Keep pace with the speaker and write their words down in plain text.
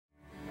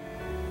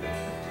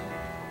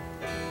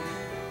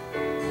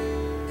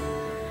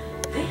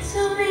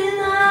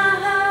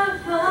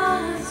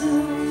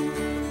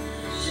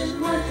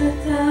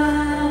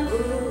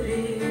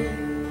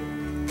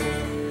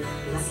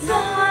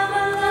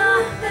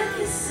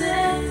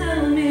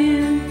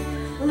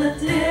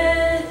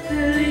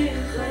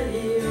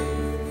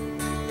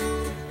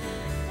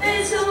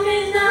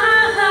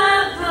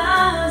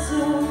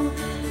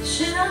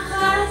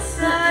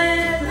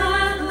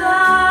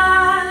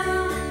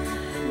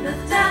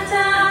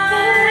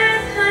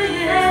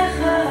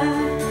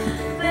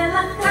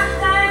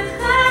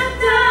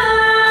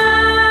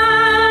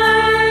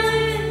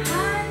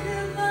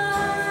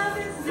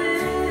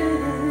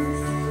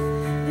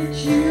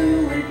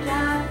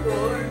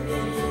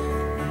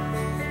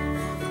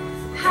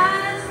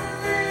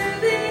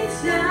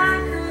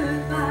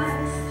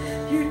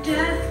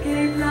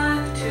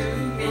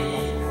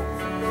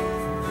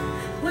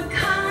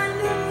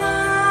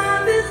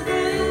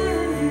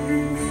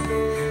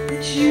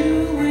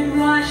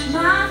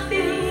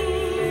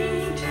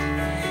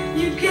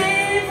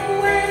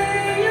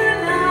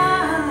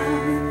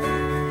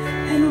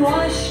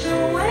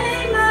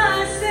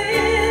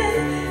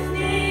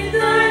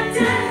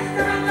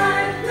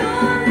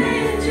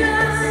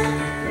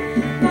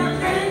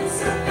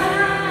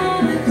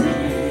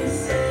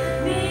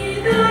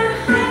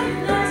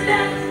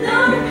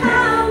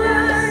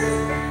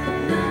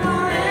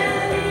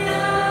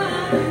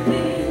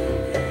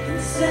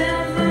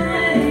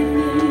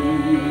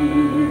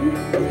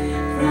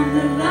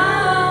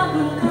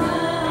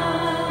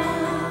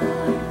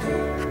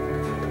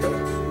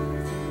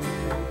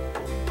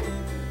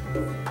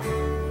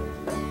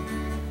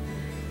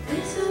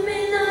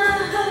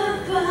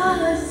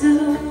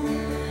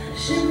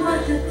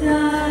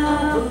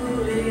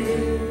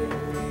עבורי.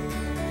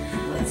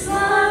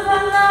 בצלב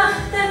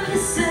הלכת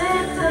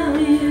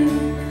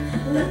כסתרים,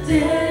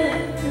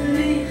 לתת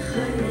לי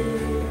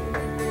חיים.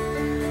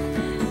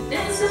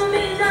 איזו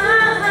מן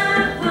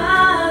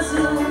האהבה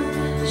הזאת,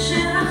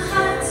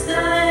 שרחצת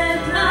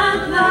את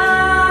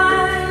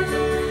רגליי.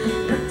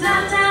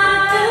 נתת את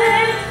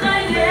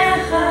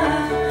חייך,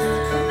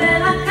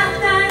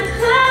 ולקחת את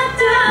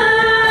חטאיי.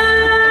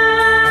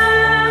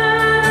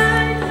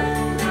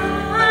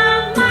 לא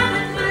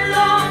המוות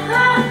ולא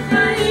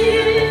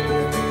החיים,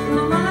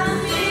 לא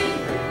מלאכים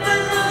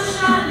ולא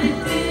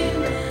שליטים,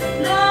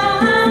 לא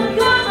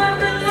הגובה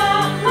ולא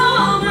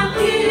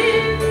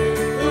עומקים,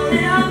 לא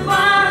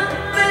העבר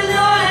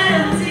ולא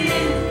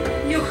העתיד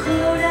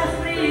יוכלו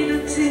להפריד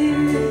אותי,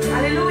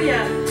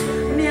 הללויה,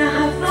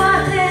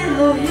 מאהבת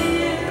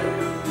אלוהים.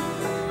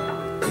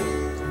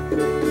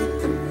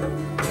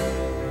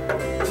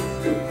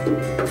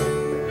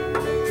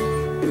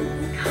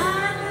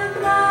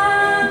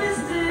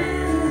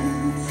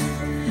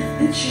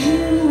 That you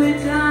would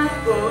die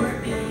for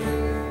me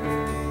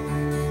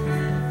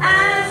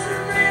as a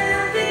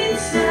living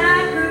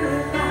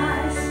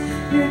sacrifice.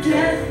 Your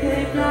death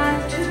gave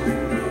life to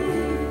me.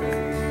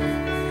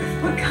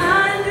 What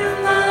kind of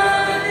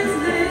love is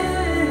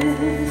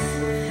this?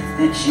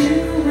 That you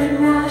would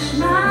wash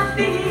my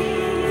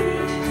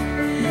feet.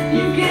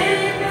 You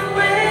gave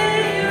away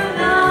your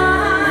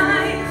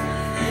life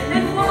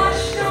and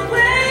washed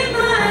away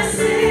my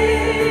sin.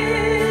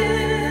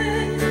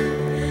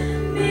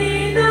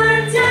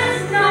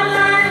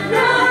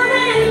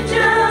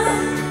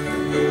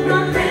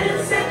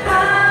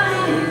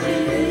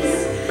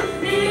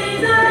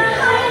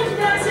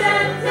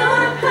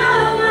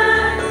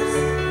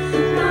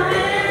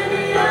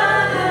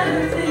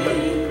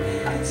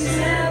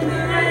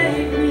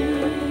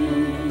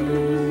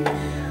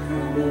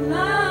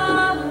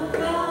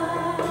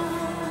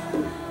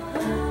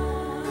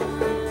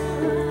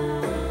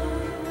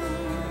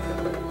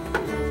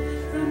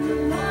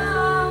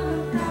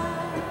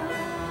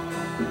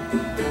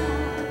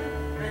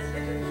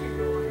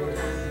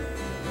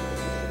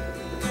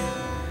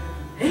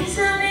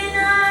 איזה מן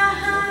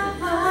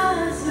האהבה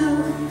זו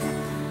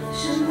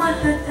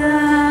שמתת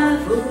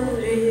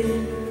עבורי.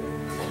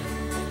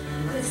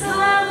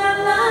 בצלב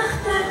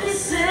הלכת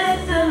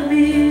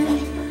כסתרים,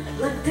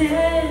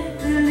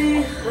 לתת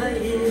לי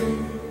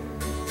חיים.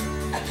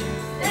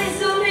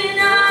 איזו מן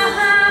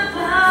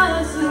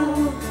האהבה זו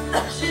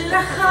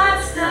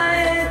שרחצת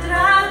את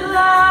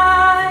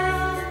רגליי.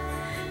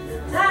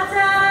 נתת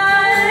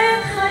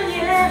את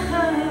חייך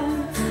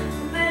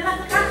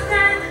ולקחת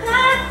את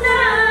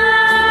חטאיי.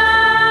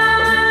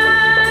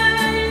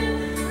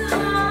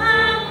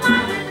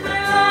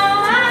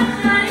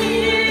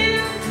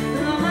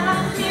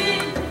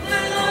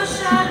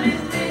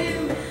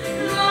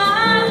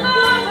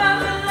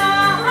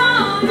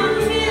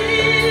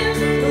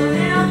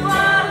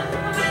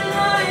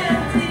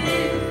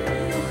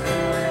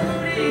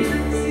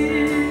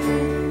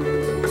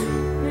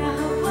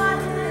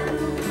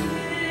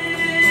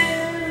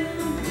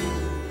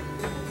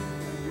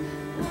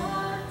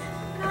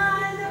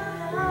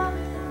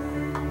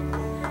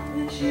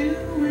 You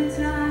would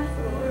die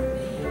for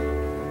me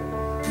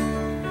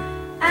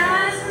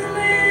as a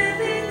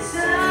living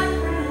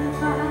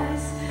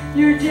sacrifice.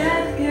 Your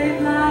death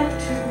gave life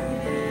to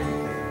me.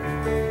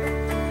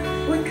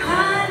 What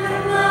kind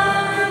of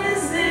love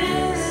is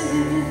this?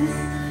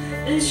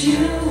 That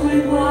you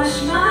would wash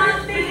my